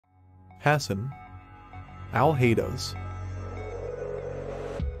Hassan Al-Haydos.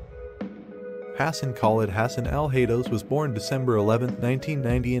 Hassan Al-Haydos was born December 11,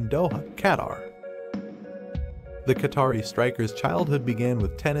 1990 in Doha, Qatar. The Qatari striker's childhood began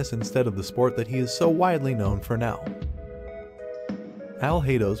with tennis instead of the sport that he is so widely known for now.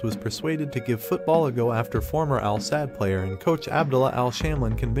 Al-Haydos was persuaded to give football a go after former Al Sadd player and coach Abdullah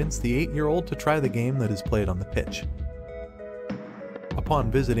Al-Shamlan convinced the 8-year-old to try the game that is played on the pitch.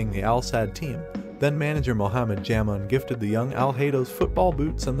 Upon visiting the Al Sadd team, then manager Mohammed Jaman gifted the young Al-Haydos football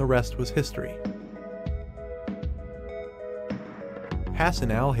boots and the rest was history.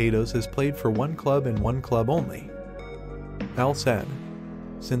 Hassan Al-Haydos has played for one club and one club only, Al Sadd.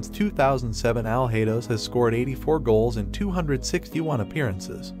 Since 2007, Al-Haydos has scored 84 goals in 261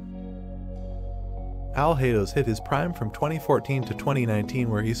 appearances. Al-Haydos hit his prime from 2014 to 2019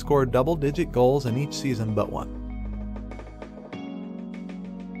 where he scored double-digit goals in each season but one.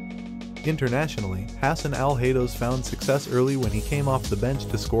 Internationally, Hassan Al-Haydos found success early when he came off the bench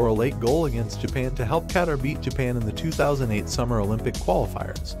to score a late goal against Japan to help Qatar beat Japan in the 2008 Summer Olympic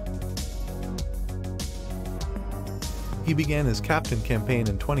qualifiers. He began his captain campaign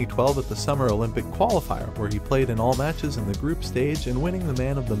in 2012 at the Summer Olympic qualifier where he played in all matches in the group stage and winning the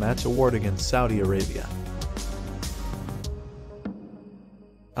Man of the Match award against Saudi Arabia.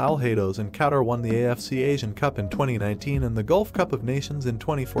 Al-Haydos and Qatar won the AFC Asian Cup in 2019 and the Gulf Cup of Nations in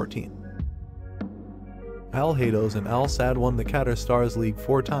 2014. Al-Haydos and Al Sadd won the Qatar Stars League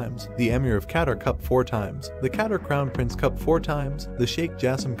 4 times, the Emir of Qatar Cup 4 times, the Qatar Crown Prince Cup 4 times, the Sheikh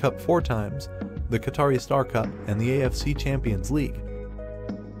Jassim Cup 4 times, the Qatari Star Cup, and the AFC Champions League.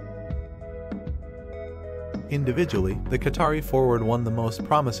 Individually, the Qatari forward won the Most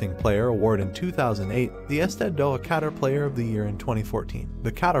Promising Player award in 2008, the Estad Doha Qatar Player of the Year in 2014,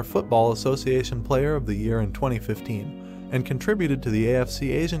 the Qatar Football Association Player of the Year in 2015, and contributed to the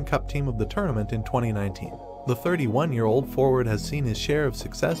AFC Asian Cup team of the tournament in 2019. The 31-year-old forward has seen his share of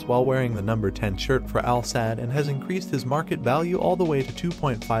success while wearing the number 10 shirt for Al Sadd and has increased his market value all the way to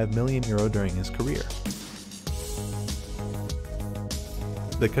 €2.5 million during his career.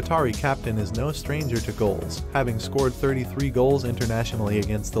 The Qatari captain is no stranger to goals, having scored 33 goals internationally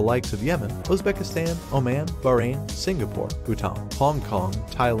against the likes of Yemen, Uzbekistan, Oman, Bahrain, Singapore, Bhutan, Hong Kong,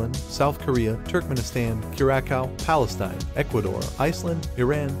 Thailand, South Korea, Turkmenistan, Curacao, Palestine, Ecuador, Iceland,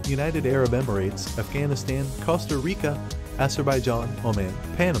 Iran, United Arab Emirates, Afghanistan, Costa Rica, Azerbaijan, Oman,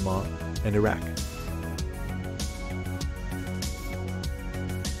 Panama, and Iraq.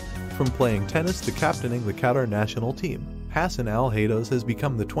 From playing tennis to captaining the Qatar national team, Hassan Al-Haydos has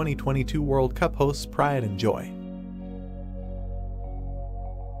become the 2022 World Cup host's pride and joy.